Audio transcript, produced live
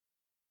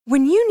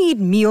When you need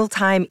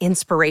mealtime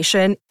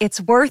inspiration,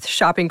 it's worth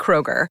shopping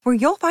Kroger, where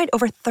you'll find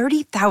over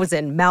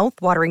 30,000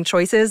 mouth-watering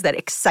choices that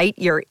excite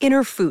your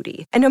inner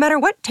foodie. And no matter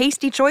what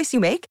tasty choice you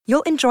make,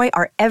 you'll enjoy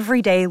our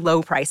everyday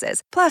low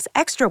prices, plus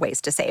extra ways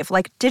to save,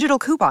 like digital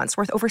coupons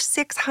worth over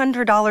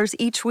 $600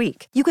 each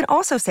week. You can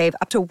also save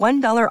up to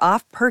 $1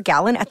 off per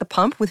gallon at the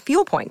pump with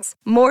fuel points.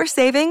 More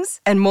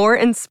savings and more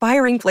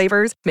inspiring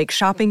flavors make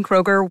shopping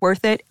Kroger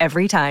worth it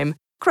every time.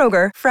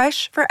 Kroger,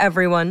 fresh for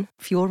everyone.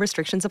 Fuel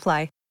restrictions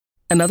apply.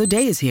 Another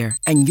day is here,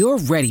 and you're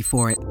ready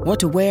for it. What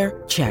to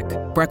wear? Check.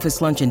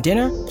 Breakfast, lunch, and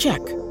dinner? Check.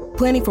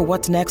 Planning for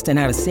what's next and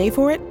how to save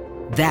for it?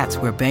 That's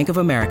where Bank of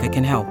America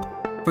can help.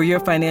 For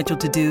your financial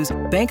to-dos,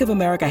 Bank of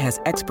America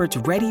has experts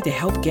ready to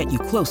help get you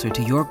closer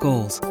to your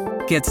goals.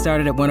 Get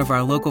started at one of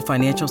our local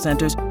financial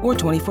centers or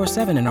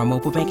 24/7 in our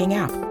mobile banking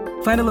app.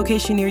 Find a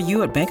location near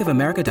you at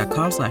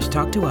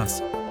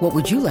bankofamerica.com/talktous. What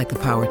would you like the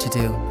power to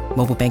do?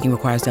 Mobile banking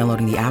requires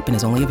downloading the app and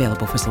is only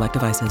available for select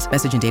devices.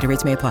 Message and data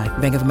rates may apply.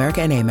 Bank of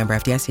America N.A., member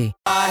FDIC.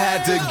 I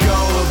had to go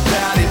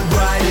about it,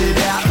 write it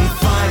out and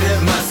find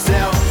it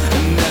myself.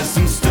 And there's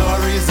some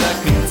stories I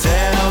can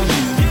tell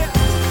you.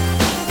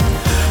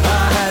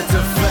 I had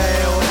to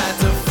fail, had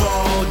to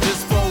fall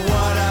just for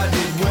what I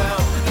did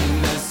well.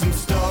 And there's some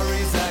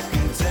stories I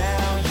can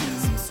tell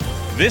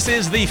you. This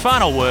is the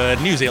final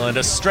word. New Zealand,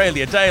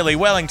 Australia Daily,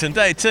 Wellington,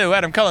 Day 2.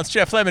 Adam Collins,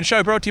 Jeff Lemon,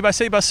 show brought to you by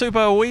Seabus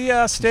Super. We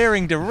are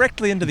staring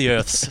directly into the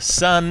Earth's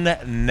sun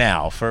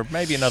now for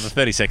maybe another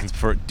 30 seconds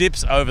before it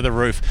dips over the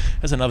roof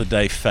as another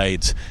day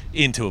fades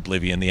into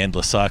oblivion, the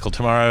endless cycle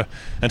tomorrow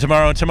and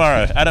tomorrow and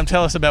tomorrow. Adam,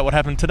 tell us about what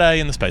happened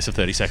today in the space of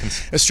 30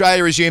 seconds.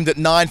 Australia resumed at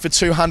 9 for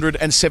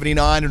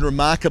 279 and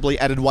remarkably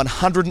added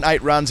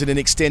 108 runs in an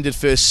extended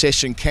first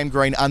session. Cam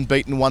Green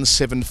unbeaten,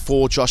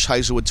 174. Josh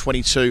Hazlewood,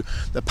 22.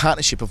 The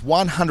partnership of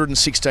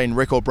 116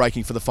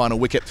 record-breaking for the final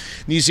wicket.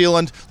 New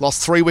Zealand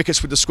lost 3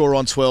 wickets with the score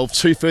on 12,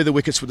 2 further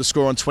wickets with the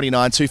score on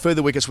 29, 2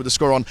 further wickets with the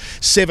score on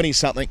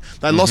 70-something.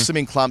 They lost them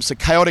in clumps. A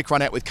chaotic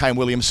run out with Kane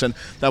Williamson.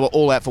 They were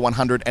all out for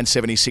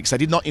 176. They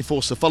did not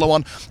enforce the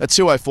follow-on. At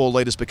 204,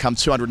 leaders become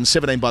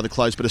 217 by the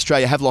close, but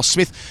Australia have lost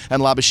Smith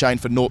and Labuschagne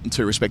for 0 and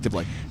 2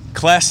 respectively.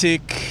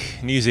 Classic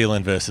New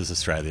Zealand versus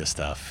Australia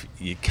stuff.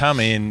 You come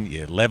in,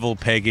 you're level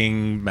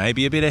pegging,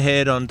 maybe a bit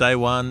ahead on day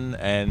one,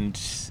 and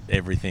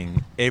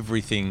everything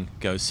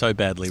goes so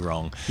badly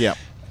wrong. Yeah.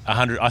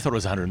 100. I thought it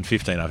was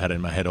 115 I've had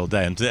in my head all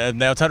day, and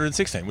now it's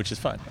 116, which is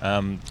fine.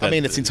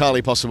 It's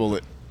entirely possible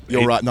that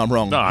you're right and I'm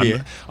wrong. No,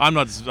 I'm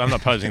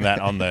not posing that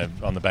on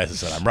the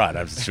basis that I'm right.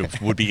 It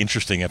would be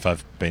interesting if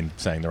I've been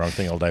saying the wrong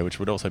thing all day, which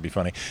would also be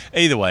funny.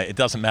 Either way, it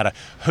doesn't matter.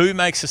 Who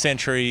makes a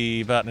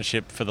century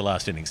partnership for the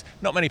last innings?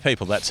 Not many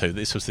people, that's who.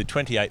 This was the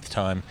 28th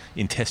time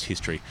in Test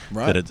history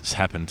that it's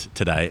happened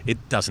today.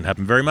 It doesn't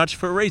happen very much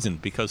for a reason,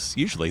 because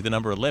usually the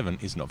number 11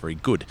 is not very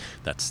good.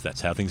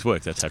 That's how things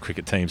work. That's how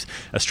cricket teams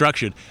are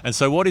structured. And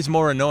so what is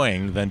more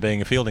annoying than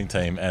being a fielding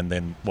team and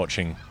then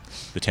watching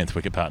the 10th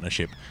wicket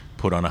partnership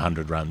put on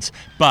 100 runs?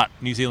 But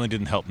New Zealand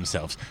didn't help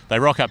themselves. They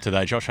rock up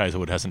today. Josh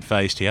Hazlewood hasn't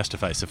faced. He has to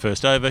face the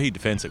first over. He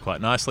defends it quite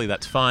nicely.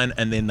 That's fine.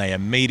 And then they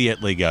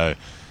immediately go,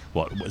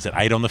 what was it,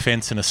 8 on the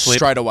fence and a slip?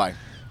 Straight away.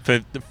 For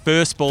the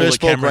first ball that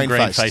Cameron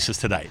Green faces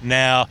today.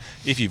 Now,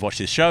 if you've watched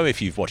this show,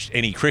 if you've watched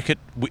any cricket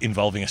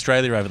involving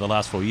Australia over the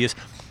last 4 years,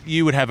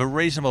 you would have a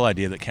reasonable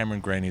idea that Cameron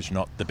Green is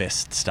not the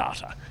best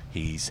starter.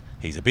 He's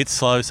a bit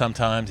slow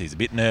sometimes, he's a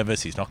bit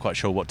nervous, he's not quite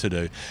sure what to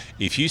do.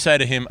 If you say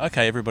to him,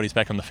 okay, everybody's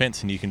back on the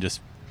fence and you can just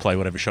play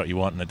whatever shot you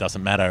want and it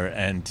doesn't matter,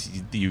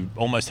 and you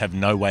almost have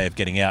no way of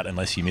getting out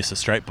unless you miss a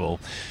straight ball,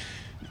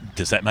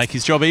 does that make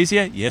his job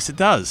easier? Yes, it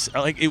does.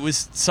 It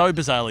was so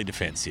bizarrely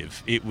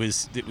defensive. It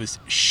was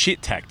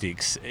shit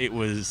tactics. It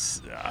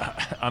was.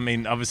 I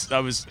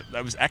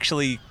was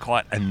actually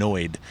quite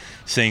annoyed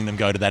seeing them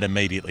go to that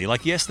immediately.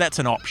 Yes, that's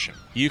an option.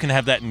 You can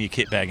have that in your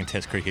kit bag in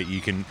Test cricket.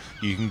 You can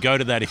go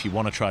to that if you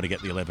want to try to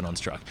get the 11 on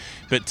struck.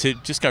 But to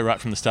just go right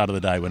from the start of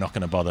the day, we're not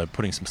going to bother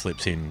putting some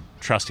slips in,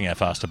 trusting our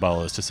faster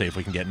bowlers to see if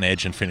we can get an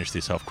edge and finish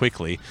this off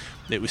quickly.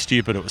 It was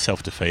stupid. It was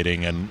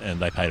self-defeating, and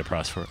they paid a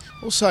price for it.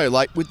 Also,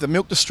 with the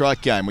milk to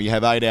strike game where you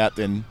have 8 out,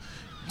 then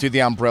do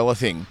the umbrella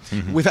thing.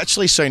 Mm-hmm. We've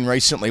actually seen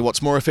recently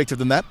what's more effective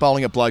than that,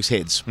 bowling at blokes'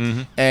 heads.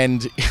 Mm-hmm.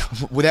 And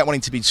without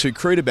wanting to be too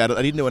crude about it,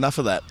 they didn't do enough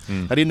of that.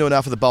 They didn't do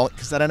enough of the bowling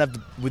because they don't have,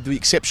 with the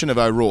exception of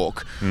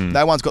O'Rourke,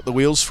 no one's got the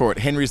wheels for it.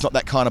 Henry's not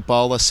that kind of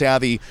bowler.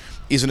 Southey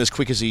isn't as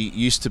quick as he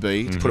used to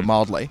be, to put it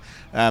mildly.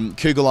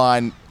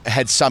 Kugelheim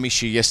had some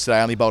issue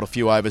yesterday, only bowled a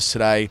few overs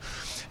today.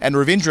 And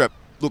Ravindra,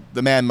 look,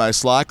 the man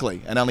most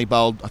likely, and only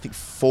bowled, I think,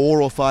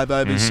 4 or 5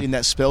 overs in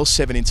that spell,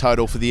 7 in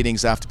total for the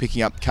innings after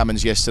picking up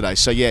Cummins yesterday.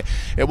 So, yeah,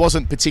 it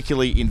wasn't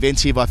particularly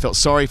inventive. I felt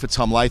sorry for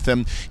Tom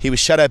Latham. He was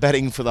shadow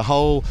batting for the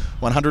whole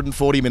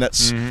 140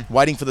 minutes,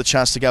 waiting for the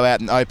chance to go out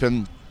and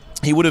open.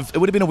 It would have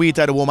been a weird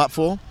day to warm up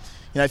for.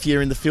 if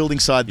you're in the fielding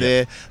side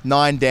there,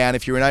 9 down,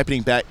 if you're an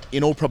opening bat,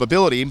 in all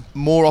probability,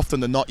 more often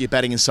than not, you're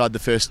batting inside the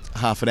first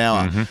half an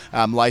hour.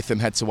 Latham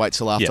had to wait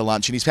till after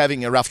lunch, and he's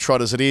having a rough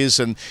trot as it is,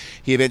 and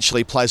he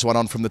eventually plays one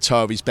on from the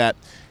toe of his bat.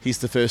 He's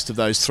the first of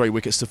those 3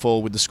 wickets to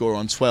fall with the score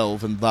on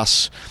 12, and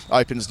thus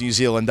opens New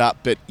Zealand up.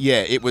 But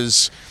yeah, it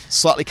was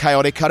slightly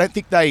chaotic. I don't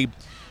think they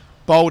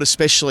bowled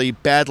especially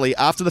badly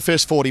after the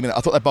first 40 minutes.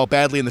 I thought they bowled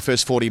badly in the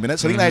first 40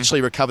 minutes. I think they actually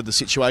recovered the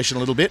situation a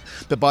little bit,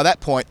 but by that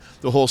point,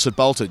 the horse had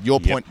bolted. Your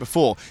point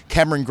before,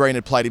 Cameron Green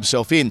had played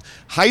himself in.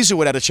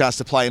 Hazelwood had a chance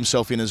to play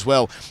himself in as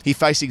well. He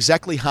faced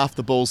exactly half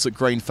the balls that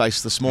Green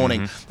faced this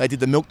morning. They did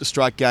the milk to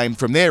strike game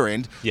from their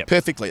end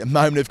perfectly. A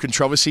moment of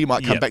controversy,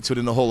 might come back to it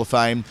in the Hall of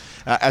Fame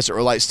as it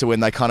relates to when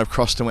they kind of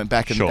crossed and went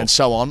back and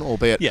so on,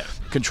 albeit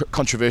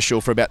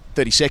controversial for about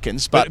 30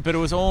 seconds. But it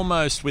was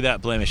almost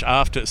without blemish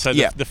after. So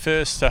the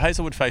first, so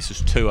Hazelwood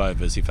faces 2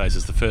 overs. He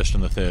faces the first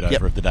and the third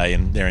over of the day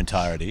in their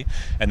entirety,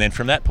 and then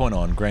from that point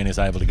on, Green is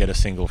able to get a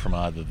single from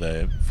either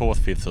the 4th,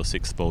 5th, or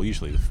 6th ball.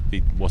 Usually,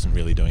 he wasn't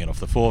really doing it off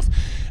the 4th.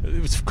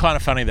 It was kind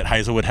of funny that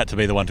Hazelwood had to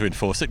be the one to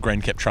enforce it.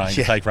 Green kept trying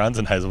to take runs,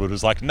 and Hazelwood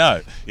was like,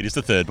 "No, it is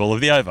the 3rd ball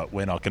of the over.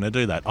 We're not going to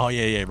do that." Oh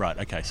yeah, right,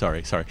 okay,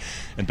 sorry,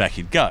 and back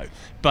he'd go.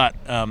 But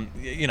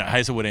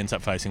Hazelwood ends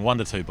up facing 1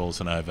 to 2 balls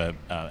and over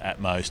at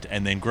most,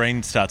 and then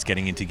Green starts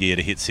getting into gear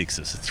to hit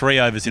 6s. 3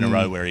 overs in a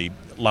row where he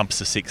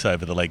lumps a 6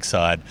 over the leg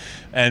side,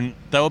 and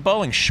they were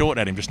bowling short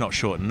at him, just not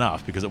short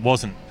enough, because it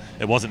wasn't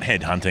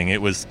head hunting,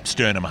 it was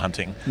sternum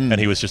hunting, and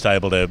he was just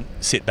able to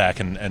sit back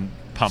and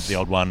pump the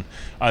odd one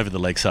over the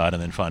leg side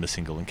and then find a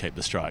single and keep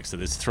the strike. So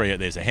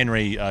there's a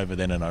Henry over,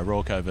 then an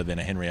O'Rourke over, then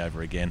a Henry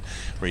over again,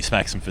 where he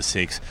smacks them for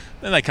 6.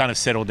 Then they kind of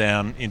settle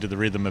down into the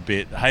rhythm a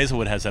bit.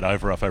 Hazelwood has that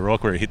over off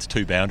O'Rourke where he hits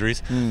 2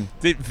 boundaries.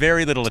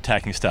 Very little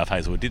attacking stuff.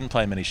 Hazelwood didn't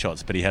play many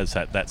shots, but he has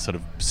that sort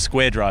of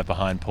square drive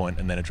behind point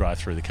and then a drive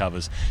through the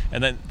covers.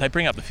 And then they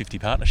bring up the 50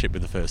 partnership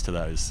with the first of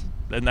those.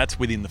 And that's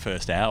within the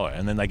first hour.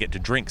 And then they get to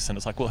drinks, and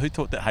it's like, well, who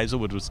thought that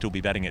Hazelwood would still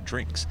be batting at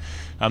drinks?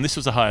 This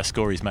was the highest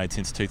score he's made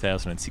since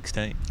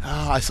 2016.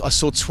 I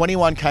saw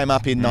 21 came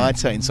up in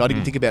 19, so I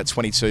didn't think about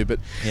 22, but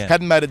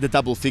hadn't made it the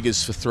double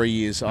figures for 3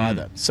 years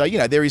either. So,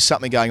 there is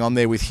something going on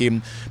there with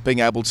him being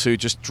able to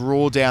just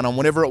draw down on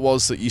whatever it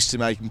was that used to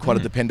make him quite a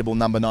dependable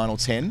number 9 or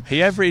 10.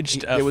 He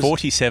averaged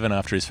 47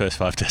 after his first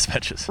 5 test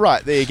matches.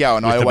 Right, there you go.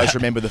 And I always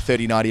remember the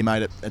 30-90 he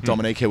made at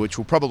Dominica, which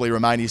will probably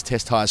remain his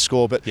test highest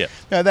score. But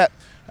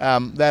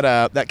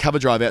that cover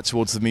drive out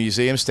towards the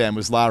museum stand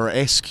was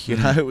Lara-esque.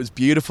 It was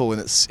beautiful in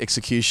its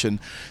execution.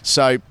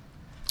 So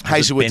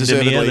Hazelwood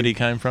deservedly. That he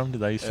came from? Did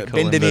they used to call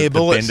Bendemeer him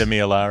bullets?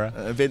 Bendemeer Lara?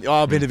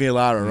 Bendemeer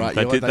Lara, right.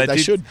 They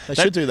should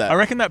do that. I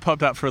reckon that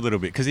popped up for a little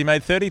bit because he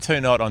made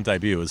 32 not on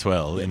debut as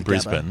well in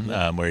Brisbane,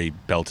 where he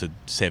belted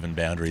 7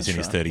 boundaries in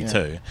his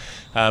 32.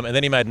 And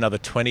then he made another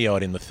 20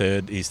 odd in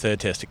his third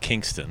test at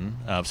Kingston.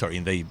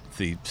 In the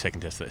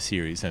second test of that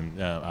series, and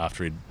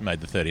after he'd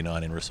made the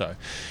 39 in Rousseau.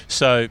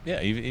 So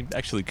he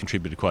actually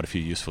contributed quite a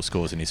few useful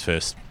scores in his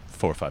first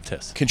 4 or 5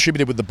 tests.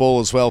 Contributed with the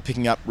ball as well,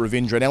 picking up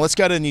Ravindra. Now let's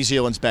go to New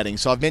Zealand's batting.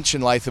 So I've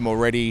mentioned Latham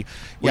already.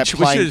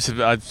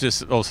 I've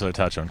just also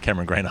touched on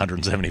Cameron Green,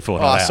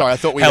 174. Sorry, I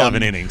thought we hell of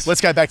an innings. Let's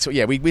go back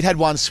to we'd had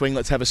 1 swing.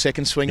 Let's have a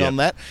second swing on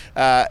that.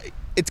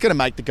 It's going to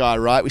make the guy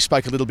right. We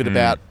spoke a little bit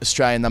about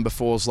Australian number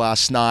 4s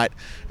last night.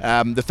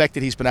 The fact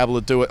that he's been able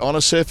to do it on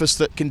a surface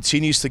that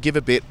continues to give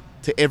a bit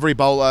to every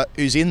bowler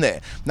who's in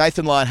there.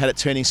 Nathan Lyon had it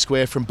turning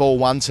square from ball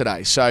 1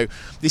 today. So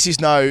this is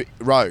no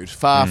road,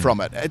 far from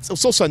it.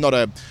 It's also not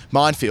a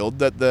minefield.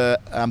 That the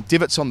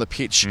divots on the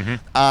pitch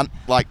aren't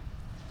like,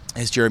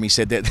 as Jeremy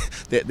said,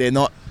 they're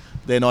not.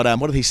 They're not.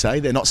 What did he say?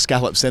 They're not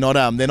scallops. They're not.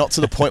 They're not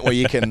to the point where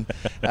you can.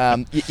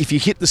 If you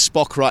hit the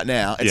Spock right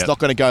now, it's not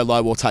going to go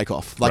low or take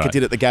off like it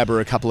did at the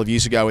Gabba a couple of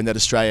years ago in that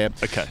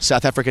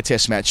Australia-South Africa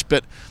Test match.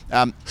 But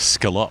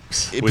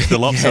scallops with the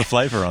lobster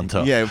flavour on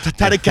top. Yeah,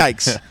 potato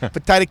cakes.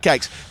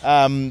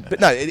 But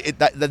no,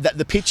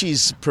 the pitch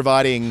is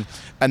providing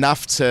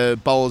enough to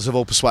bowlers of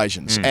all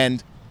persuasions,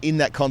 and in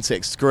that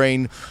context,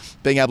 Green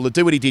being able to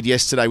do what he did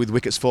yesterday with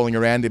wickets falling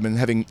around him and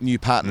having new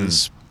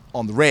partners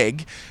on the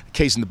reg,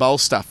 keys in the bowl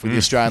stuff with the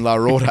Australian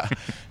lower order.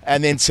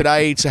 And then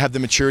today to have the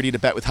maturity to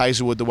bat with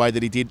Hazelwood the way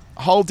that he did,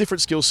 whole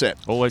different skill set.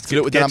 Always do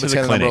it with the number 10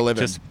 and number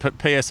 11. Just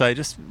PSA,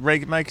 just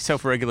make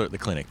yourself regular at the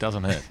clinic.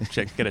 Doesn't hurt.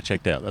 Get it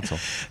checked out, that's all.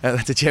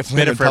 That's a Jeff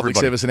Lennon public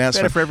service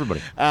announcement. Better for everybody.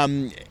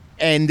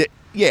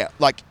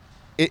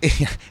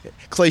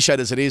 Cliched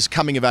as it is,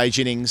 coming of age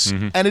innings,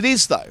 and it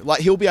is though.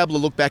 Like he'll be able to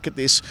look back at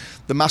this,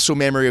 the muscle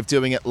memory of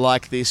doing it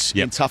like this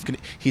in tough.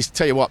 He's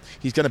going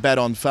to bat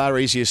on far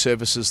easier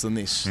surfaces than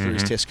this through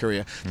his Test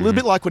career. A little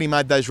bit like when he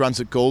made those runs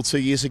at Gauld 2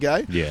 years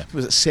ago. Yeah,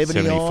 was it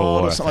 70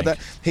 or something like that?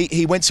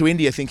 He went to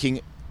India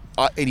thinking,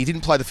 and he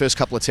didn't play the first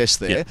couple of tests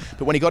there, Yep.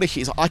 but when he got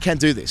he's like, I can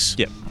do this.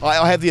 Yep.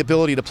 I have the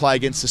ability to play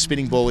against the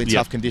spinning ball in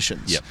tough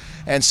conditions. Yep.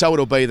 And so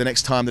it'll be the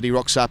next time that he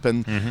rocks up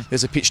and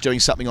there's a pitch doing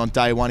something on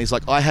day one. He's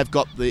like, I have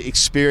got the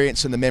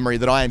experience and the memory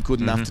that I am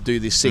good enough to do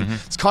this thing.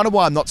 It's kind of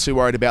why I'm not too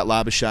worried about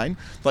Labuschagne.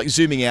 Like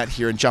zooming out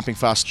here and jumping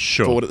fast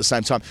forward at the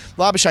same time.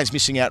 Labuschagne's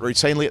missing out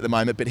routinely at the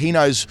moment, but he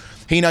knows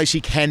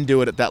he can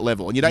do it at that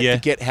level. And you don't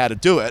forget how to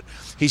do it.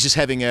 He's just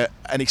having an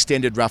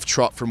extended rough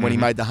trot from when he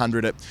made the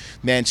 100 at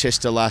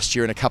Manchester last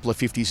year and a couple of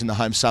 50s in the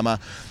home summer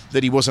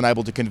that he wasn't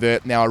able to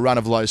convert. Now a run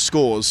of low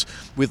scores.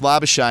 With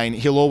Labuschagne,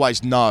 he'll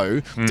always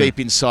know deep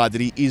inside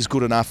that he is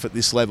good enough at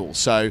this level.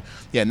 So,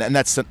 yeah, and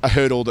that's a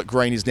hurdle that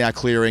Green is now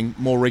clearing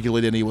more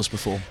regularly than he was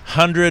before.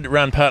 100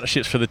 run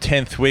partnerships for the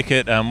 10th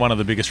wicket. One of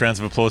the biggest rounds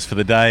of applause for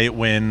the day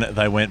when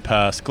they went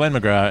past Glenn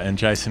McGrath and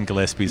Jason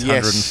Gillespie's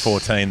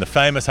 114. The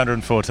famous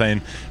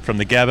 114 from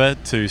the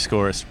Gabba to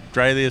score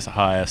Australia's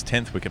highest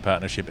 10th wicket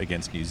partnership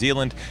against New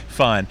Zealand.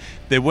 Fine.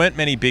 There weren't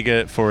many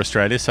bigger for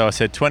Australia, so I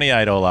said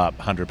 28 all up,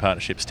 100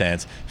 partnership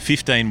stands.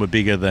 15 were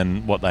bigger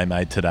than what they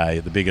made today.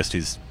 The biggest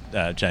is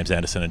James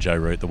Anderson and Joe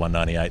Root, the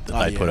 198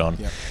 that they put on.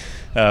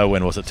 Yep.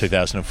 When was it?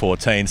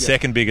 2014. Yep.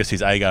 Second biggest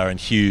is Agar and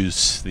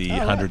Hughes, the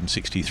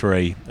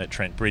 163 at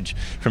Trent Bridge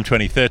from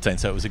 2013.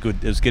 So it was a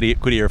good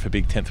era for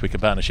big 10th wicket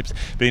partnerships.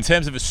 But in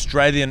terms of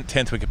Australian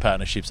 10th wicket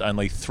partnerships,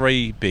 only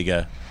 3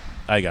 bigger.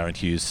 Agar and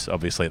Hughes,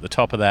 obviously at the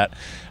top of that.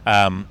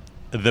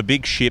 The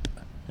Big Ship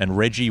and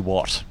Reggie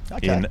Watt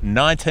in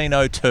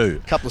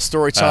 1902. A couple of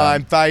story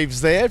time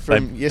faves there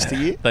from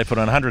yesteryear. They put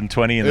on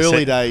 120 in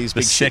early days.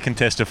 The second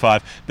test of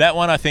 5. That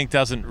one I think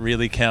doesn't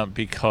really count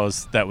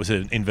because that was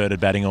an inverted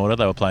batting order.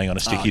 They were playing on a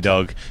sticky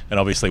dog, and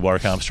obviously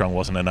Warwick Armstrong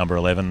wasn't a number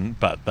 11,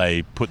 but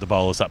they put the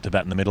bowlers up to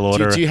bat in the middle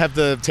order. Do you have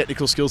the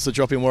technical skills to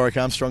drop in Warwick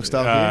Armstrong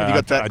style here? Have you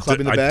got that club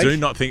in the bag? I do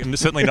not think,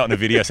 certainly not in a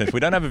video sense. We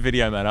don't have a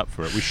video made up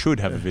for it. We should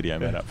have a video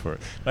made up for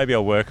it. Maybe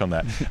I'll work on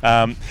that.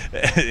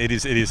 It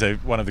is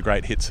one of the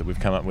great hits that we've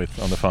come up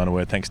with on the final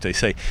word. Thanks,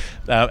 DC.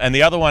 And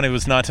the other one, it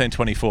was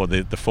 1924,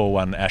 the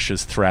 4-1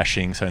 Ashes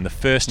thrashing. So in the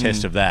first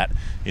test of that,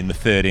 in the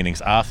third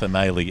innings, Arthur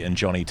Maley and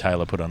Johnny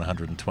Taylor put on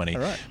 120.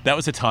 Right. That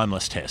was a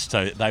timeless test.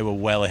 So they were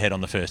well ahead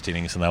on the first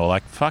innings, and they were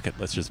like, fuck it,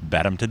 let's just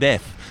bat them to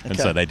death. And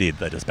so they did.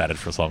 They just batted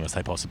for as long as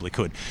they possibly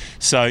could.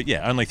 So,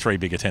 yeah, only 3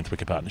 bigger 10th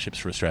wicket partnerships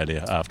for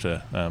Australia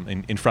after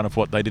in front of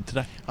what they did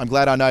today. I'm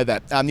glad I know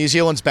that. New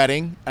Zealand's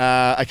batting.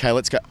 Okay,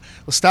 let's go.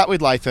 We'll start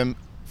with Latham.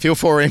 Feel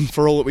for him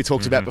for all that we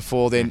talked about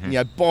before then.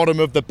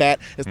 Bottom of the bat.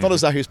 It's not as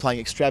though he was playing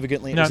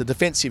extravagantly. It was a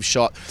defensive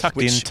shot. Tucked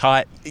in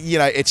tight.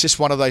 It's just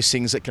one of those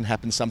things that can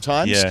happen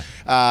sometimes.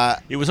 Yeah.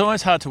 It was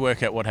always hard to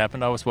work out what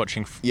happened. I was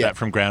watching that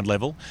from ground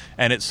level,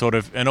 and it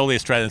and all the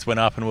Australians went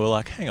up and were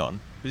like, hang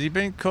on. Was he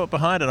being caught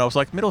behind? And I was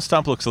like, middle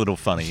stump looks a little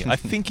funny. I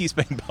think he's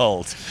been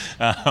bowled.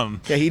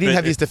 He didn't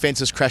have his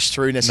defences crash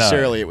through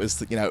necessarily.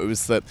 No. It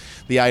was the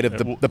aid of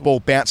the ball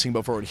bouncing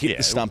before it hit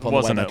the stump on the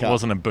way back up. It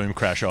wasn't a boom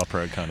crash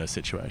opera kind of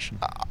situation.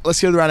 Let's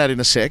get the run out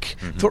in a sec.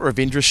 Thought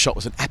Ravindra's shot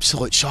was an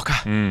absolute shocker.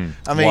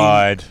 I mean,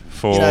 wide,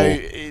 full,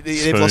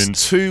 they've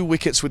lost 2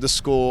 wickets with the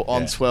score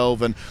on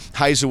 12, and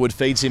Hazelwood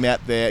feeds him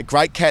out there.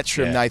 Great catch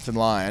from Nathan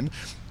Lyon,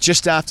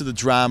 just after the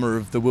drama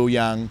of the Will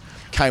Young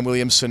Kane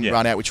Williamson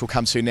run out, which we'll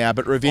come to now.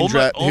 But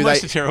Ravindra...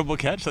 Almost a terrible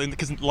catch,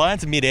 because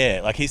Lyon's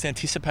mid-air. Like, he's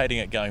anticipating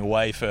it going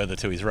way further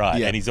to his right,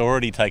 and he's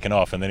already taken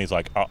off, and then he's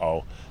like,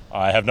 uh-oh,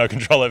 I have no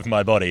control over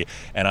my body,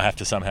 and I have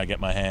to somehow get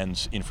my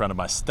hands in front of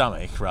my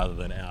stomach rather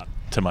than out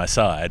to my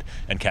side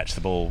and catch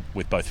the ball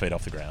with both feet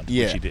off the ground,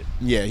 which he did.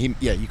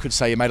 You could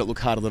say he made it look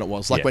harder than it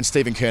was. Like when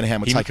Stephen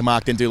Kernahan would take a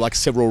mark, then do like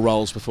several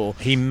rolls before.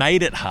 He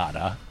made it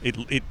harder.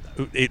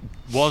 It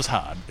was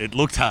hard. It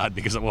looked hard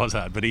because it was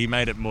hard, but he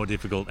made it more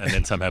difficult and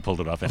then somehow pulled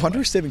it off anyway. I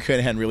wonder if Stephen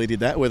Kernahan really did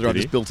that, whether I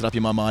just built it up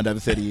in my mind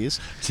over 30 years.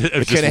 The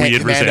Kernahan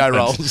commando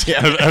rolls.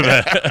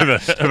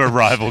 of a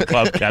rival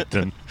club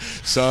captain.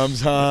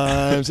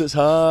 Sometimes it's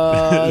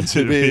hard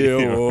to be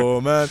a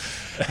woman.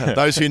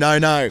 Those who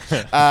know.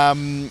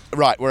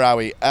 Right, where are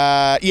we?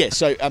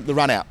 The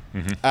run out.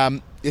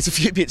 There's a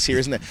few bits here,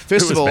 isn't there?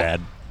 First of all, bad.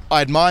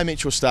 I admire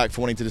Mitchell Starc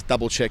for wanting to just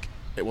double check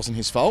it wasn't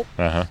his fault.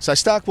 So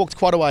Starc walked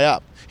quite a way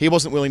up. He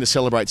wasn't willing to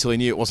celebrate till he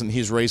knew it wasn't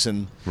his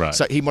reason. Right.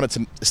 So he wanted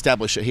to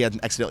establish that he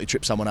hadn't accidentally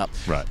tripped someone up.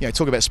 Right.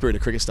 Talk about spirit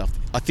of cricket stuff.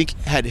 I think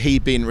had he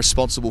been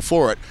responsible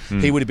for it,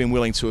 he would have been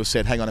willing to have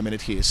said, hang on a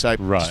minute here. So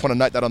just want to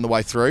note that on the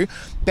way through.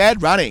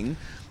 Bad running,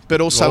 but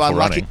also unlucky.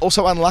 Running.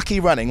 Also unlucky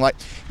running. Like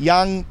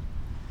Young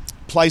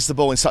plays the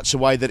ball in such a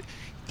way that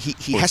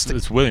he has to...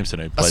 It's Williamson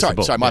who plays the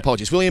ball. Sorry, my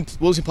apologies.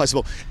 Williamson plays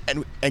the ball,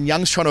 and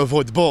Young's trying to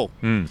avoid the ball.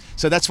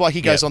 So that's why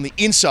he goes on the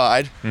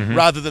inside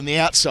rather than the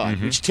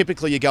outside, which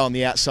typically you go on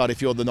the outside if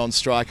you're the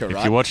non-striker, right?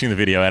 If you're watching the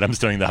video, Adam's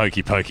doing the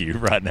hokey pokey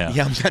right now.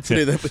 Yeah, I'm about to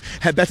do that.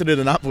 Had batted it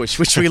an upwish,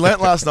 which we learnt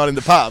last night in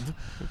the pub.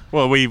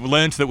 Well, we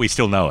learned that we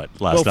still know it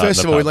last night. Well,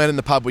 first of all, we learned in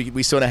the pub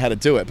we still know how to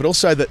do it, but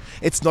also that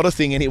it's not a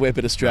thing anywhere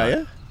but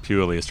Australia.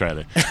 purely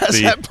Australia.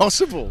 How's that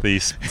possible? The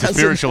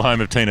spiritual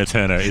home of Tina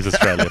Turner is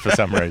Australia for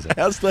some reason.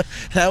 How is the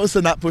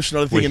Nutbush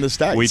not a thing in the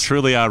States? We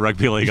truly are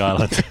Rugby League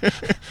Island.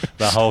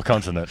 The whole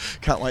continent.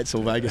 Can't wait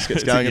till Vegas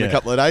gets going in a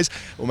couple of days.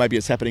 Or maybe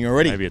it's happening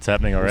already.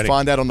 We'll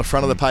find out on the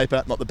front of the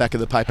paper, not the back of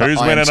the paper. Who's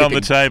winning on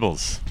the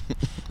tables?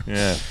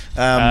 Yeah.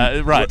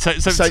 Right. So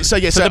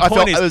the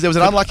point is, there was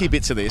an unlucky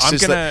bit to this.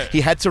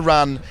 He had to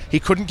run. He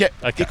couldn't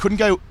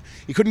go.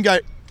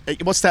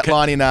 What's that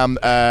line in?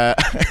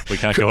 We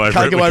can't go over it.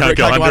 We can't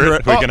go under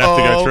it. We're going to have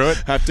to go through it.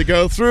 Have to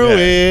go through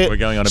it. We're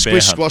going on a bear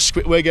hunt. Squash,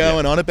 we're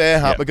going on a bear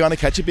hunt. We're going to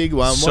catch a big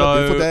one. What a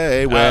beautiful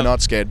day. We're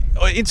not scared.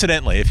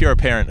 Incidentally, if you're a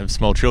parent of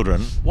small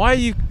children, why are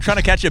you trying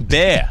to catch a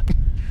bear?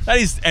 That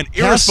is an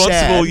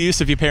irresponsible use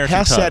of your parenting time.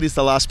 How sad is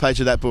the last page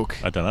of that book?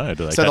 I don't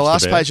know. So the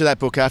last page of that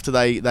book, after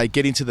they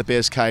get into the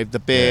bear's cave, the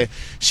bear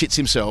shits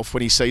himself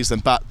when he sees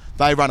them, but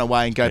they run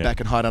away and go back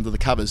and hide under the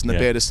covers, and the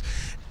bear just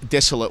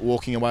desolate,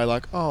 walking away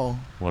like, oh,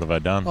 what have I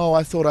done? Oh,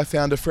 I thought I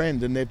found a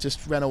friend, and they've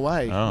just ran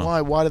away.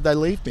 Oh. Why did they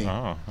leave me?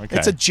 Oh, okay.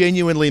 It's a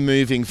genuinely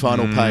moving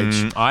final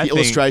page. The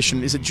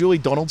illustration, is it Julie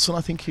Donaldson,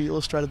 I think, who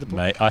illustrated the book?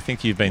 Mate, I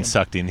think you've been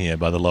sucked in here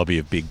by the lobby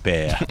of Big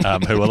Bear,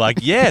 who are like,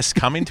 yes,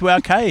 come into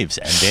our caves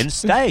and then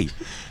stay.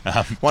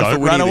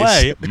 Don't run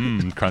away.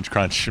 Crunch,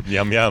 crunch,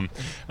 yum, yum.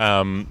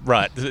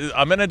 Right,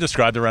 I'm going to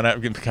describe the run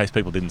out in case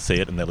people didn't see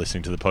it and they're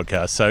listening to the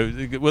podcast.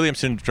 So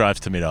Williamson drives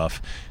to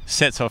mid-off,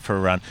 sets off for a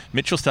run.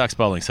 Mitchell Stark's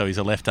bowling, so he's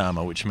a left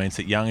armer, which means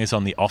that Young is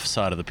on the off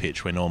side of the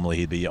pitch where normally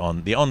he'd be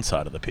on the on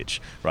side of the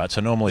pitch, right? So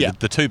normally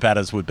the two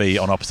batters would be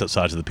on opposite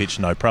sides of the pitch,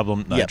 no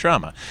problem, no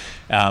drama.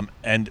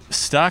 And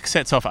Stark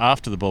sets off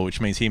after the ball, which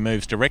means he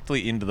moves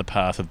directly into the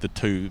path of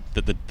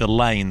the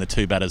lane the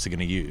two batters are going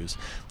to use.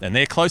 And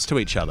they're close to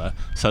each other,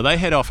 so they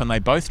head off and they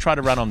both try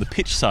to run on the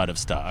pitch side of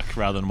Stark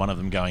rather than one of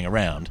them going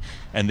around.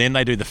 And then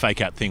they do the fake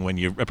out thing when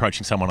you're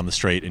approaching someone on the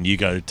street and you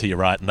go to your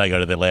right and they go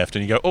to their left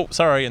and you go, oh,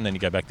 sorry, and then you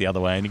go back the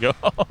other way and you go,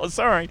 oh,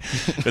 sorry.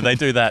 But they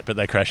do that, but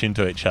they crash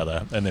into each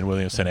other. And then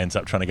Williamson ends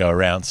up trying to go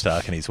around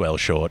Stark and he's well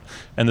short.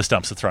 And the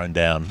stumps are thrown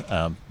down.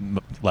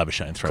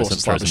 Labuschagne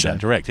throws him down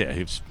direct.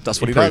 Yeah, that's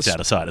what he does. Out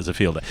of sight as a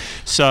fielder.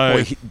 So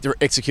he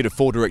executed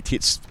 4 direct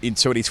hits in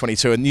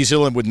 2022, and New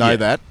Zealand would know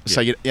that. So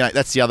you know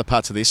that's the other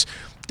parts of this.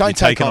 Don't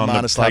take on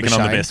Marnus Labuschagne,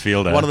 on the best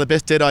fielder. One of the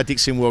best dead-eye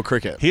dicks in world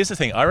cricket. Here's the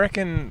thing. I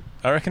reckon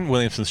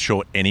Williamson's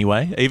short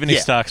anyway, even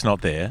if Stark's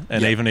not there,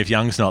 and even if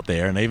Young's not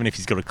there, and even if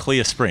he's got a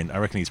clear sprint, I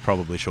reckon he's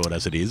probably short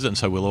as it is, and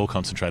so we'll all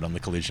concentrate on the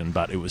collision,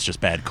 but it was just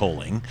bad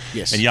calling.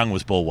 Yes. And Young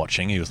was ball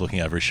watching. He was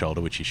looking over his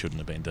shoulder, which he shouldn't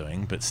have been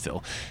doing, but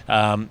still.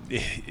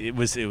 It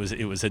was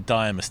a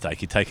dire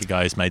mistake. You take a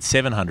guy who's made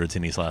 700s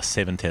in his last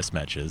 7 test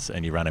matches,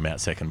 and you run him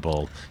out second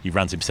ball. He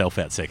runs himself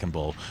out second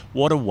ball.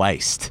 What a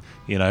waste.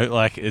 You know,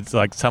 like it's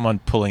like someone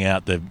pulling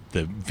out the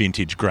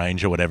vintage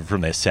Grange or whatever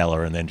from their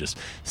cellar and then just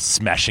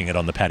smashing it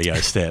on the patio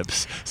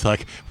steps. It's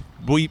like,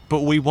 we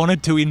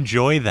wanted to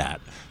enjoy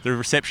that. The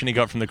reception he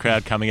got from the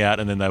crowd coming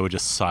out, and then they were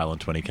just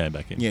silent when he came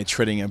back in. Yeah,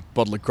 treading a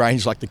bottle of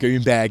Grange like the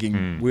goon bag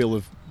in Wheel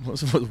of...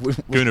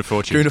 Goon of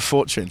Fortune. Goon of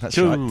Fortune, that's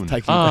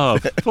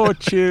right.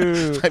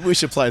 Fortune. Maybe we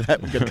should play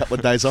that. We've got a couple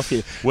of days off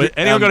here.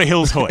 Anyone got a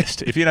Hills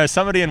hoist? If you know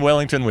somebody in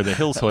Wellington with a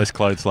Hills hoist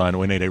clothesline,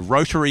 we need a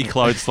rotary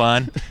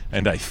clothesline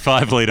and a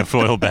 5-litre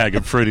foil bag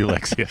of Fruity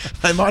Lexia.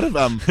 They might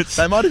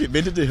have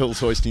invented the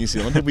Hills hoist in New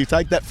Zealand. Did we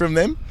take that from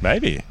them?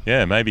 Maybe.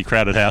 Yeah, maybe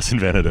Crowded House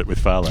invented it with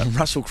Farlow.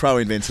 Russell Crowe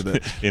invented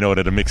it. In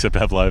order to mix a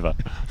Pavlova.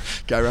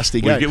 Go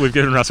Rusty, go. We've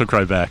given Russell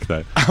Crowe back,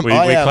 though. We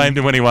claimed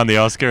him when he won the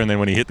Oscar, and then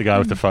when he hit the guy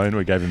with the phone,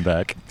 we gave him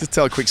back. Just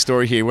tell a quick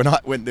story here.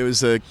 When there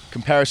was a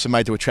comparison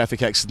made to a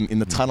traffic accident in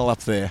the tunnel up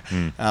there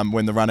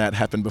when the run out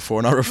happened before,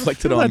 and I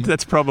reflected on...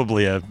 That's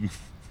probably a...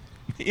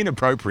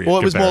 inappropriate. Well,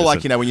 it was comparison. more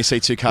like, when you see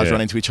two cars run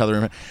into each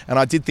other. And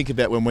I did think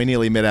about when we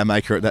nearly met our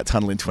maker at that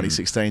tunnel in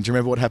 2016. Do you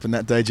remember what happened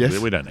that day, Jeff?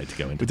 We don't need to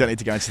go into that. We don't need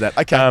to go into that.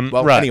 Okay,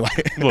 anyway.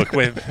 Look,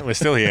 we're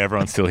still here.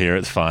 Everyone's still here.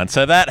 It's fine.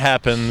 So that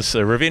happens.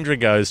 Ravindra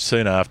goes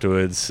soon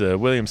afterwards.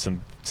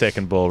 Williamson,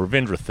 second ball.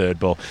 Ravindra, third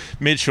ball.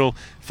 Mitchell,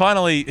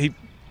 finally, he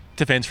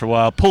defends for a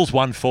while, pulls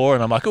 1-4,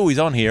 and I'm like, oh, he's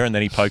on here, and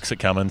then he pokes at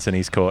Cummins, and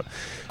he's caught.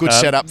 Good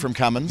setup from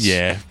Cummins.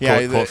 Yeah,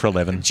 caught for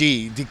 11.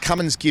 Gee, did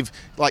Cummins give,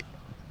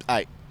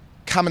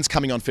 Cummins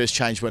coming on first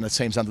change when it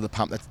seems under the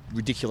pump, that's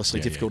ridiculously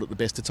difficult at the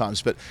best of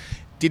times, but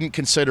didn't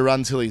concede a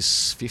run till his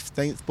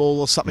 15th ball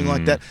or something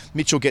like that.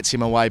 Mitchell gets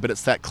him away, but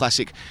it's that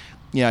classic,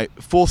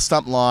 fourth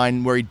stump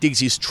line where he digs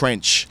his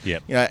trench,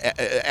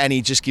 and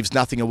he just gives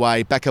nothing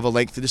away, back of a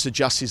length, just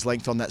adjusts his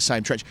length on that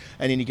same trench,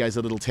 and then he goes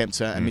a little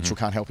tempter, and Mitchell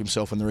can't help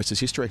himself, and the rest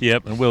is history.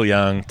 Yep, and Will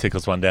Young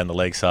tickles one down the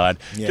leg side.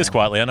 Just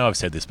quietly, I know I've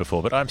said this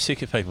before, but I'm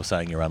sick of people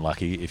saying you're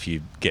unlucky if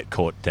you get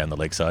caught down the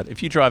leg side.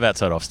 If you drive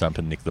outside off stump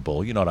and nick the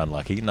ball, you're not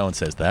unlucky. No one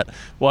says that.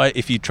 Why,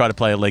 if you try to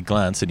play a leg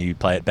glance and you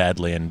play it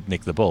badly and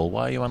nick the ball,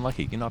 why are you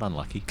unlucky? You're not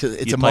unlucky. Because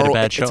it's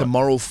a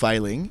moral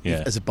failing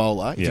as a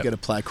bowler if you get a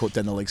player caught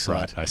down the leg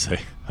side. Right, I see.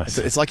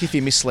 It's like if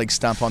you miss leg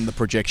stump on the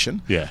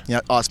projection. Yeah.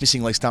 It's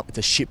missing leg stump. It's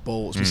a shit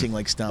ball. It's missing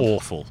leg stump.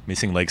 Awful.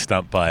 Missing leg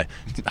stump by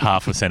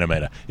half a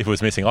centimetre. If it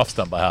was missing off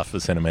stump by half a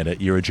centimetre,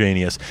 you're a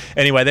genius.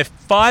 Anyway, they're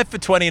 5 for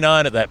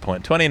 29 at that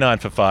point. 29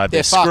 for 5.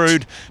 They're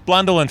screwed.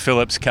 Blundell and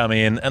Phillips come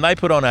in and they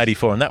put on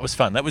 84, and that was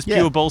fun. That was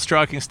pure ball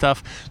striking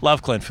stuff.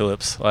 Love Glenn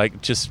Phillips.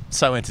 Just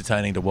so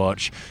entertaining to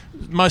watch.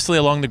 Mostly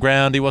along the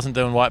ground. He wasn't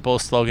doing white ball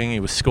slogging. He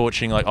was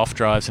scorching off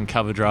drives and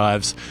cover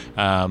drives.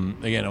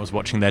 Again, I was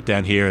watching that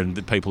down here, and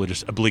the people are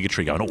just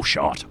obligatory going,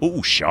 shot.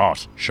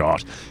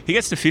 He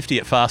gets to 50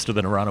 at faster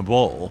than a runner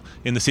ball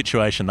in the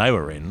situation they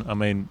were in. I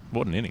mean,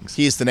 what an innings.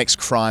 Here's the next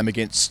crime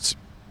against,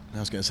 I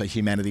was going to say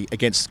humanity,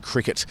 against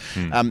cricket.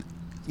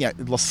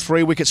 Lost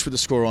 3 wickets with the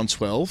score on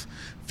 12.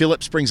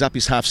 Phillips brings up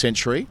his half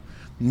century.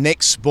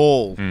 Next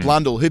ball,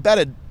 Blundell, who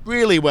batted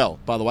really well,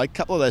 by the way. A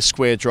couple of those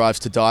square drives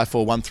to die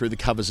for, one through the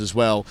covers as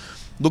well.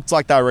 Looked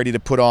like they were ready to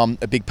put on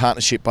a big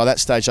partnership. By that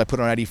stage, they put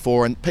on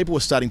 84, and people were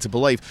starting to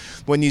believe.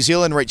 When New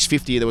Zealand reached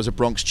 50, there was a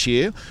Bronx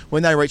cheer.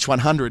 When they reached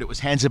 100, it was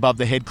hands above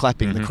the head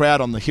clapping. The crowd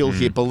on the hill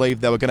here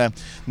believed they were going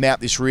to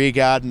mount this rear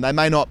guard, and they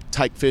may not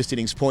take first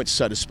innings points,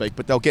 so to speak,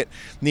 but they'll get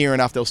near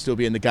enough, they'll still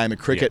be in the game of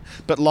cricket.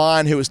 But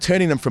Lyon, who was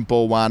turning them from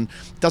ball one,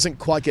 doesn't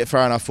quite get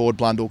far enough forward.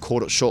 Blundell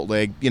caught it short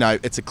leg.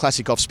 It's a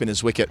classic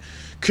off-spinner's wicket.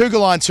 Cougar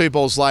Line 2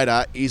 balls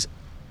later is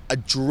a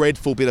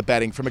dreadful bit of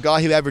batting from a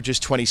guy who averages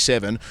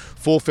 27,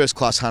 4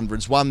 first-class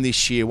hundreds, 1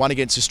 this year, 1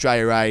 against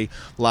Australia A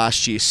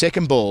last year.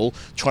 Second ball,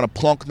 trying to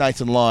plonk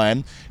Nathan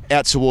Lyon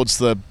out towards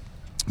the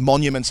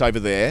monuments over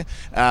there,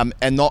 and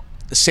not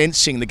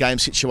sensing the game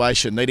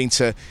situation, needing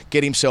to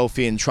get himself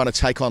in, trying to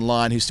take on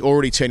Lyon, who's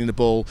already turning the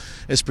ball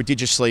as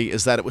prodigiously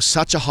as that. It was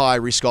such a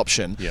high-risk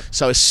option.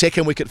 So a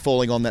second wicket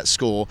falling on that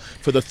score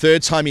for the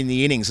third time in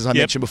the innings, as I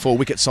mentioned before,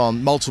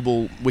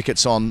 multiple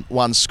wickets on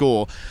one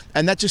score.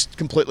 And that just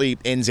completely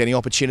ends any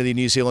opportunity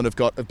New Zealand have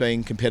got of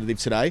being competitive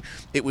today.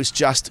 It was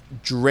just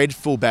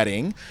dreadful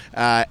batting.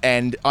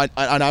 And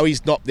I know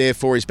he's not there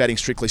for his batting,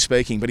 strictly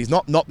speaking, but he's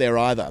not there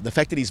either. The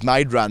fact that he's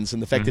made runs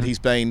and the fact that he's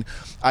been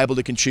able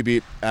to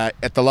contribute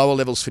at the lower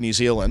levels for New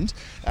Zealand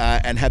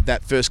and have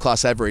that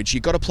first-class average,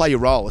 you've got to play your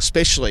role,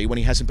 especially when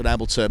he hasn't been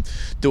able to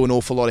do an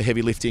awful lot of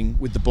heavy lifting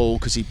with the ball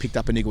because he picked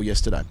up a niggle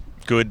yesterday.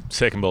 Good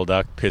second ball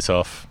duck, piss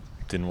off.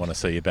 Didn't want to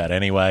see you bat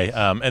anyway.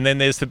 And then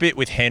there's the bit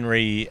with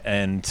Henry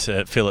and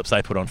Phillips.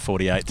 They put on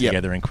 48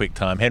 together in quick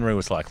time. Henry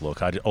was like,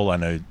 look, all I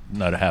know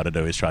how to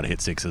do is try to hit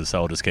sixes,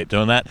 so I'll just keep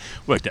doing that.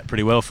 Worked out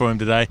pretty well for him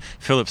today.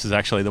 Phillips is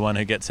actually the one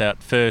who gets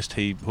out first.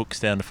 He hooks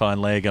down to fine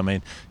leg. I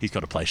mean, he's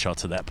got to play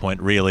shots at that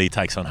point, really.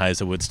 Takes on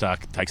Hazelwood,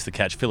 takes the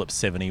catch. Phillips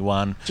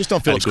 71. Just on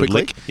Phillips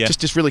quickly,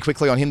 just really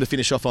quickly on him to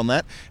finish off on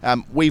that.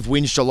 We've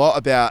whinged a lot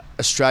about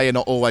Australia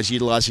not always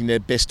utilising their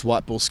best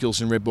white ball skills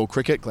in red ball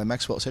cricket, Glenn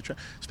Maxwell, etc.,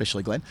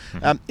 especially Glenn.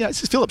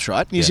 It's Phillips,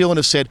 right? New Zealand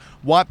have said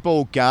white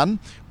ball gun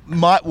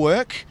might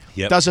work.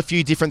 Does a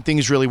few different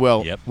things really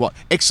well.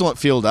 Excellent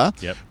fielder,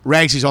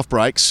 rags his off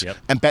breaks,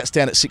 and bats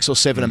down at 6 or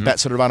 7 and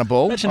bats at a runner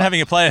ball. Imagine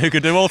having a player who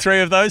could do all 3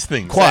 of those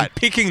things. Quite. And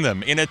picking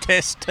them in a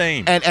test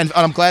team. And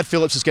I'm glad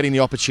Phillips is getting the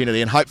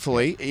opportunity, and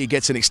hopefully he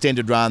gets an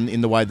extended run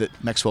in the way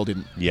that Maxwell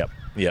didn't. Yep,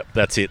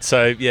 that's it.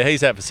 So,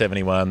 he's out for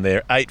 71.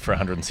 They're 8 for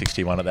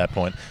 161 at that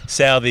point.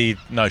 Southee,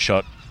 no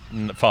shot.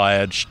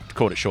 Fired,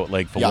 caught it short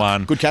leg for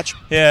 1. Good catch.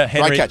 Yeah,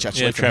 Henry, great catch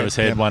actually. Travis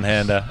Head,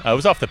 one-hander. It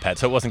was off the pad,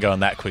 so it wasn't going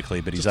that quickly,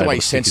 but he's the able way to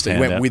he sensed it,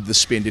 went with the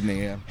spin, didn't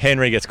he?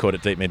 Henry gets caught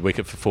at deep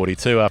mid-wicket for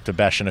 42 after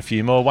bashing a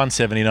few more.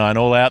 179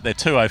 all out. They're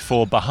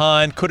 204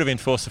 behind. Could have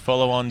enforced a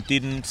follow-on,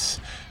 didn't.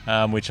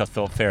 Which I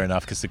thought fair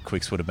enough because the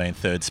quicks would have been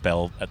third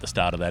spell at the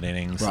start of that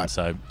innings. Right. And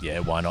so,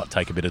 why not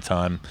take a bit of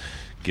time,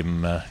 give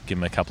them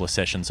a couple of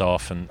sessions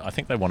off. And I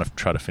think they want to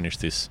try to finish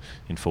this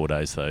in 4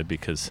 days, though,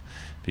 because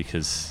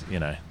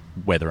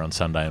weather on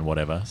Sunday and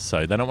whatever.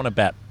 So they don't want to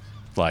bat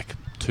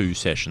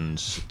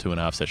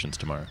 2.5 sessions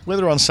tomorrow.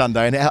 Weather on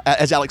Sunday, and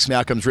as Alex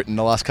Malcolm's written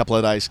the last couple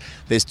of days,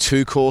 there's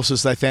 2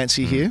 courses they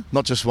fancy here,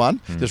 not just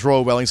one. There's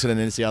Royal Wellington and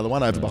then there's the other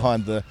one over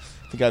behind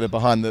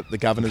the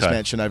Governor's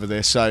Mansion over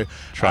there. So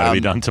try to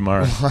be done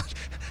tomorrow.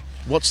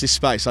 Watch this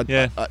space.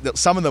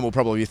 Some of them will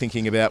probably be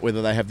thinking about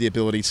whether they have the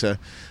ability to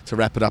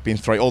wrap it up in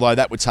 3, although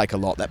that would take a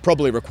lot. That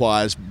probably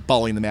requires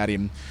bowling them out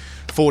in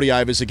 40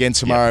 overs again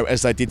tomorrow,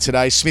 as they did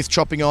today. Smith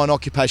chopping on,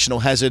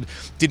 occupational hazard.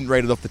 Didn't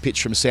read it off the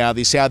pitch from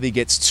Southee. Southee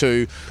gets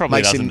 2.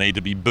 Probably doesn't need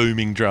to be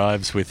booming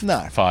drives with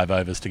 5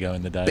 overs to go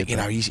in the day. But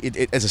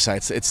as I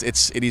say,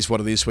 it is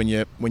what it is when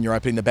you're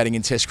opening the batting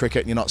in Test cricket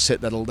and you're not set.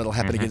 That'll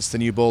happen against the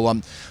new ball.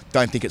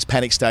 Don't think it's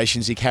panic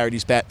stations. He carried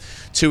his bat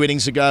 2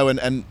 innings ago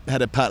and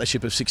had a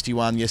partnership of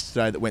 61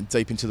 yesterday that went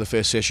deep into the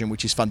first session,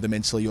 which is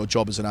fundamentally your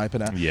job as an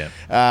opener.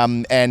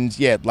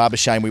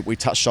 Labuschagne we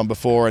touched on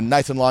before, and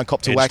Nathan Lyon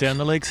copped a whack down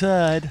the leg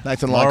side.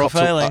 Nathan Lyon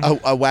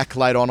copped a whack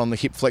late on the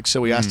hip flexor.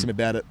 We asked him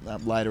about it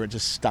later. It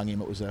just stung him.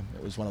 It was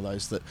one of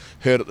those that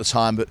hurt at the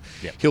time, but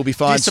he'll be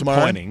fine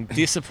tomorrow.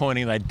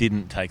 Disappointing they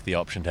didn't take the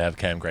option to have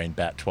Cam Green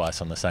bat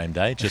twice on the same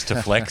day, just to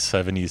flex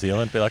over New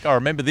Zealand. Be like,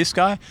 remember this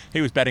guy?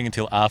 He was batting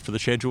until after the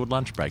scheduled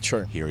lunch break.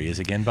 True. Here he is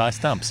again by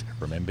stumps.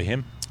 Remember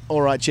him?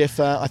 All right, Jeff,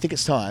 I think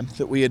it's time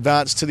that we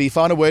advance to the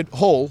Final Word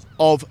Hall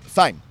of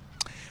Fame.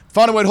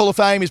 Final Word Hall of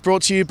Fame is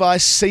brought to you by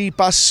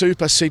Cbus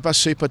Super,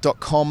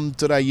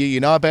 cbussuper.com.au. You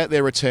know about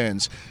their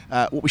returns.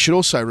 What we should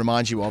also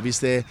remind you of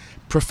is their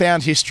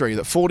profound history,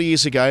 that 40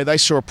 years ago they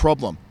saw a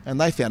problem and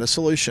they found a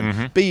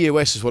solution.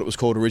 BUS is what it was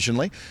called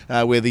originally,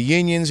 where the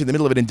unions, in the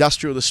middle of an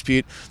industrial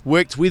dispute,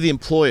 worked with the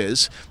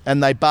employers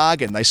and they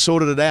bargained, they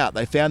sorted it out.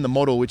 They found the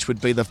model which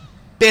would be the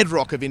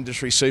bedrock of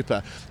industry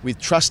super, with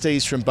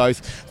trustees from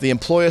both the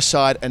employer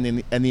side and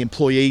the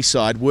employee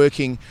side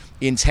working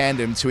in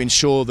tandem to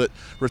ensure that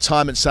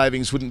retirement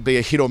savings wouldn't be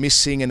a hit or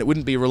miss thing, and it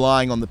wouldn't be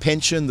relying on the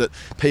pension, that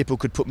people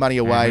could put money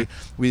away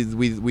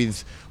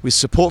with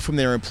support from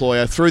their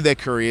employer through their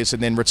careers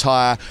and then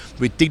retire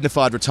with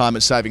dignified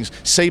retirement savings.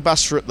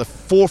 Cbus are at the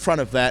forefront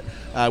of that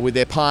with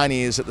their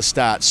pioneers at the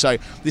start. So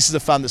this is a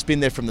fund that's been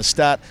there from the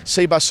start.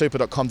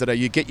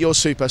 cbussuper.com.au. Get your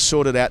super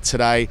sorted out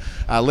today.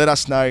 Let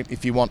us know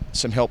if you want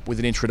some help with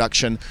an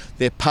introduction.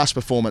 Their past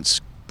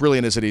performance,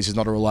 brilliant as it is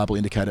not a reliable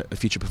indicator of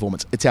future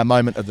performance. It's our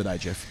moment of the day,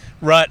 Jeff.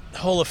 Right,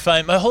 Hall of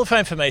Fame. Hall of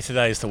Fame for me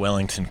today is the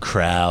Wellington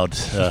crowd.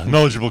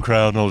 Knowledgeable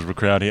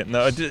crowd here.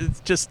 No, it's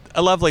just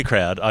a lovely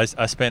crowd. I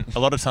spent a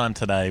lot of time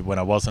today when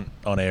I wasn't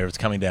on air, it was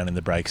coming down in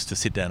the breaks, to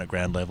sit down at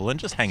ground level and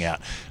just hang out.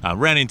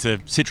 Ran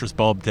into Citrus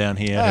Bob down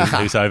here,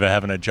 who's over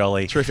having a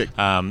jolly. Terrific.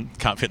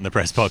 Can't fit in the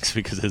press box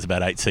because there's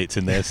about 8 seats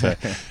in there, so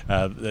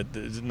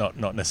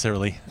not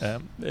necessarily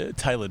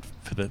tailored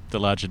for the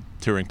larger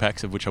touring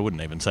packs, of which I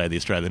wouldn't even say the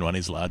Australian one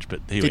is large, but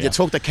here we are. Did you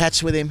talk to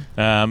cats with him?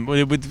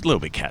 With little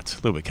bit cats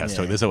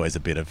talk. There's always a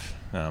bit of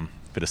something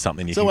you can catch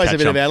on. It's always a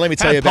bit of let me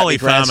tell you about your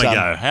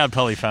grandson. How'd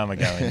Polly Farmer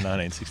go in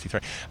 1963?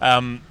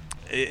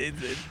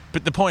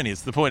 But the point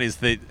is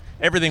that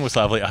everything was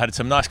lovely. I had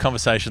some nice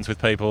conversations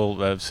with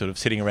people sort of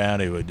sitting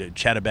around who would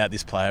chat about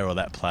this player or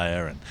that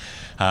player,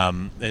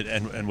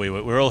 and we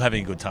were all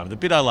having a good time. The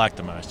bit I liked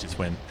the most is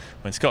when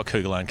Scott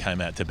Kugelon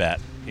came out to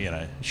bat.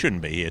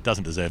 Shouldn't be here,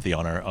 doesn't deserve the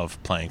honour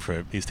of playing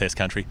for his Test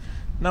country.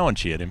 No one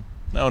cheered him.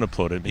 No one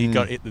applauded. He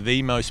got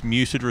the most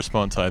muted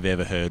response I've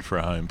ever heard for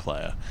a home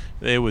player.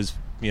 There was,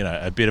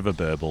 a bit of a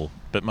burble,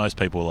 but most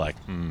people were like,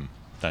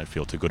 don't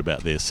feel too good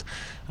about this.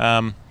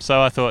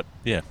 So I thought,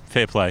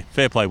 fair play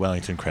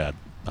Wellington crowd.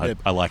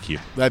 I like you.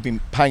 They've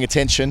been paying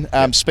attention.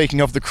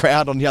 Speaking of the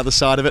crowd on the other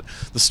side of it,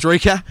 the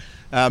streaker,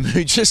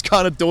 who just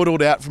kind of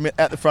dawdled out from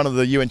at the front of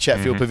the UN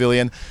Chatfield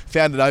Pavilion,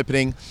 found an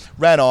opening,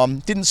 ran on,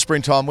 didn't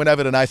sprint on, went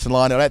over to Nathan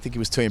Lyon. I don't think he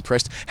was too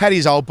impressed. Had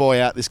his old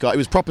boy out, this guy. He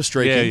was proper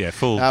streaking.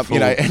 Full. And full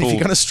if you're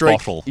going to streak,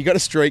 bottle. you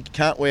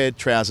can't wear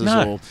trousers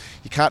or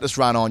you can't just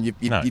run on.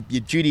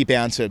 You're duty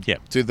bound to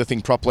do the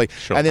thing properly.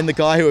 Sure. And then the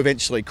guy who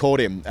eventually caught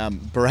him,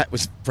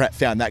 Bharat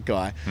found that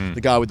guy,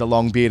 the guy with the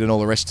long beard and all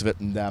the rest of it.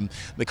 And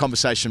the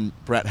conversation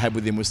Bharat had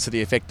with him was to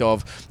the effect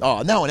of,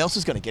 no one else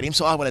is going to get him,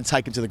 so I went and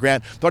take him to the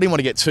ground. But I didn't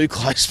want to get too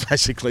close,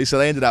 basically. So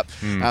they ended up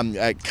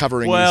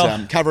covering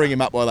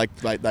him up while they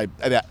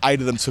about 8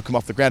 of them took him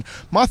off the ground.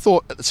 My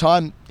thought at the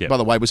time, by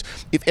the way, was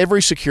if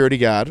every security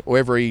guard or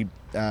every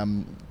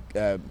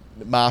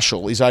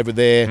marshal is over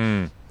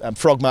there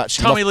frog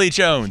marching. Tommy Lee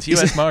Jones,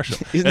 US Marshal.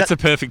 That's a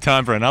perfect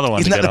time for another one.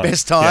 Isn't that the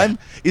best time?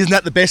 Yeah. Isn't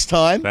that the best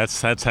time? That's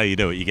how you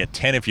do it. You get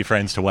 10 of your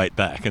friends to wait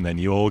back, and then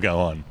you all go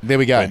on. There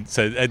we go.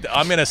 So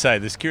I'm going to say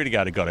the security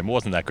guard who got him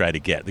wasn't that great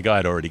to get. The guy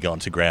had already gone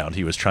to ground.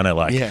 He was trying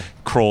to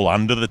crawl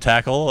under the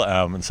tackle,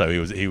 and so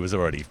he was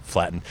already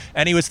flattened,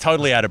 and he was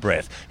totally out of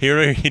breath.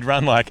 He'd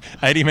run like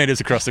 80 metres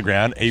across the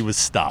ground. He was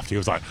stuffed. He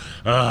was like,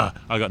 I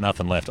got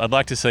nothing left. I'd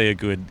like to see a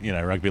good,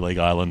 Rugby League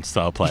Island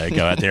style player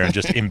go out there and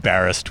just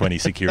embarrass 20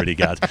 security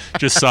guards.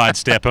 Just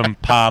sidestep them,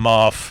 palm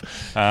off,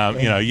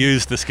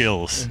 use the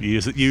skills,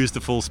 use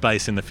the full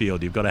space in the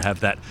field. You've got to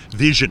have that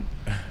vision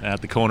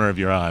out the corner of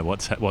your eye.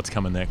 What's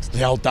coming next?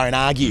 The old don't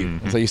argue,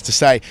 as I used to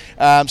say.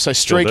 So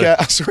Streaker,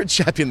 I saw a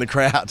chap in the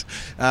crowd.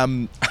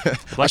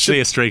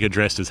 Actually, a streaker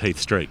dressed as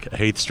Heath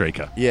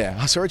Streaker. Yeah,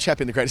 I saw a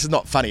chap in the crowd. This is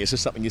not funny. It's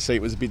just something you see.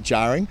 It was a bit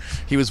jarring.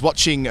 He was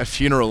watching a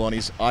funeral on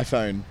his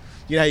iPhone.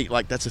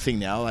 That's a thing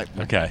now.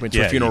 Went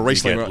to a funeral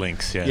recently. You get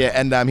links,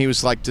 and he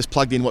was just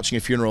plugged in watching a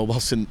funeral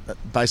whilst in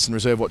Basin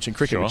Reserve watching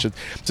cricket, which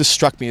just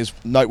struck me as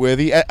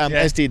noteworthy.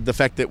 As did the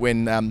fact that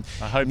when I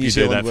hope New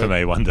Zealand do that for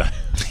me one day.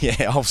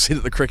 Yeah, I'll sit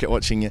at the cricket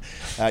watching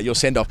your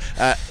send off.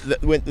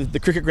 When the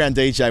cricket ground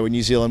DJ when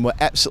New Zealand were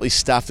absolutely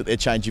stuffed at their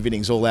change of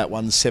innings, all out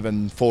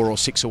 1-7, 4 or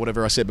 6 or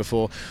whatever I said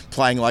before,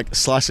 playing like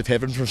Slice of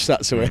Heaven from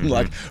start to end,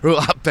 like real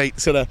upbeat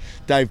sort of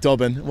Dave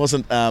Dobbin.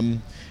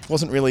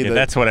 Wasn't really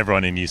that's what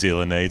everyone in New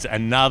Zealand needs.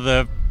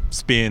 Another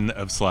spin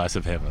of Slice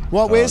of Heaven.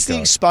 Well, where's the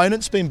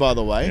exponent spin, by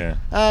the way? Yeah.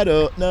 I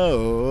don't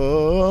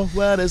know,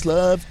 why does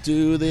love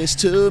do this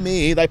to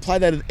me? They play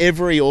that at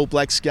every All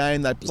Blacks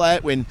game. They play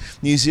it when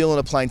New Zealand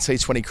are playing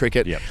T20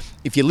 cricket. Yep.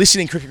 If you're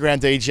listening, Cricket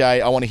Ground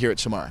DJ, I want to hear it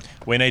tomorrow.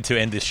 We need to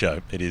end this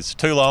show. It is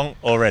too long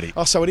already.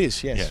 Oh, so it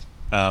is, yes. Yeah.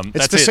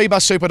 It's the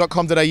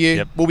cbussuper.com.au.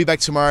 Yep. We'll be back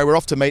tomorrow. We're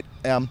off to meet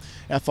our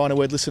Final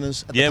Word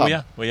listeners at the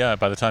pub. We are.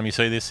 By the time you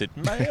see this, it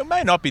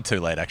may not be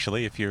too late,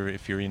 actually. If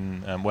you're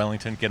in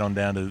Wellington, get on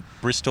down to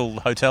Bristol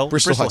Hotel.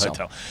 Bristol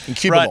Hotel. In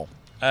Cuba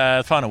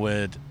Mall. Final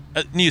Word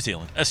New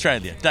Zealand,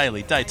 Australia,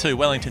 Daily, Day 2,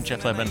 Wellington,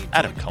 Jeff Levin,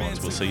 Adam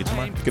Collins. We'll see you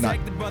tomorrow. Good night.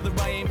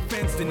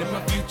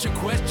 My future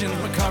questions,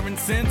 my current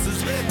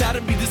senses.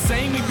 That'd be the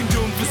same we've been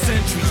doing for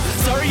centuries.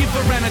 Sorry if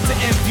I ran out to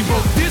empty.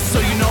 Wrote this so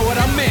you know what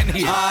I meant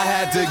here. I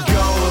had to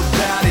go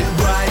about it